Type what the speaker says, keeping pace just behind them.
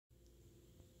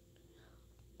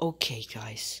Okay,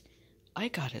 guys, I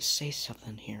gotta say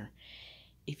something here.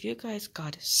 If you guys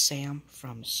got Sam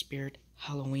from Spirit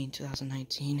Halloween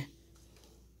 2019,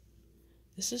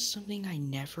 this is something I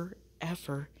never,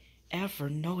 ever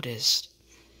noticed.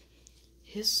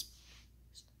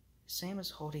 Sam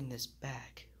is holding this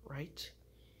bag, right?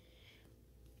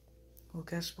 Well,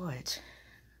 guess what?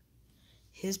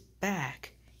 His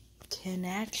bag can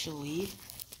actually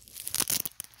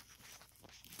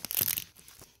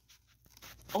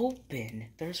open.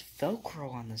 There's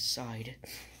Velcro on the side.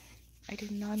 I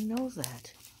did not know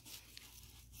that.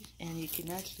 And you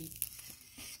can actually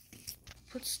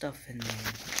put stuff in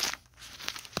there.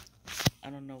 I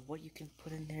don't know what you can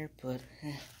put in there, but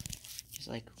it's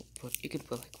like you can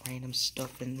put like random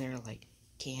stuff in there, like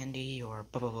candy or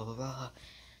blah blah blah blah blah.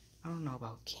 I don't know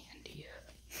about candy.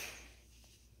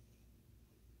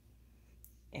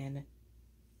 And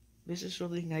this is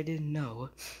something I didn't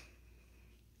know.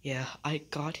 Yeah, I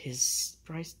got his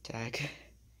price tag.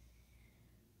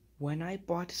 When I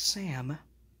bought Sam,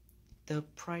 the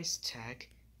price tag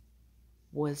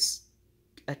was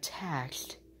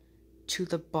attached to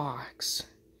the box,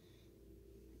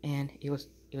 and it was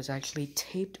actually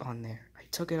taped on there. I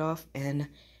took it off, and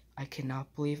I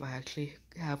cannot believe I actually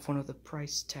have one of the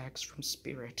price tags from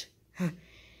Spirit.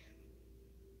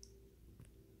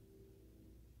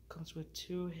 Comes with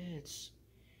 2 hits,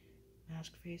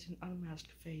 masked face and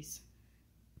unmasked face,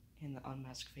 and the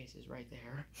unmasked face is right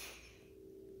there.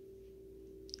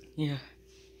 Yeah,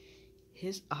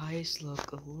 his eyes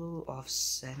look a little off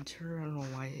center. I don't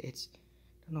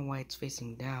know why it's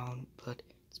facing down, but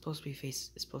it's supposed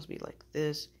to be like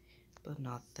this, but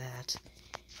not that.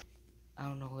 I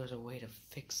don't know if there's a way to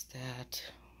fix that.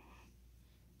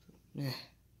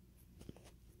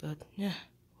 But yeah,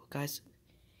 well guys,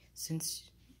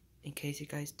 in case you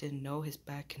guys didn't know, his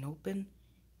bag can open,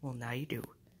 well now you do.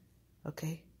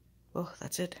 Okay, well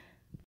that's it.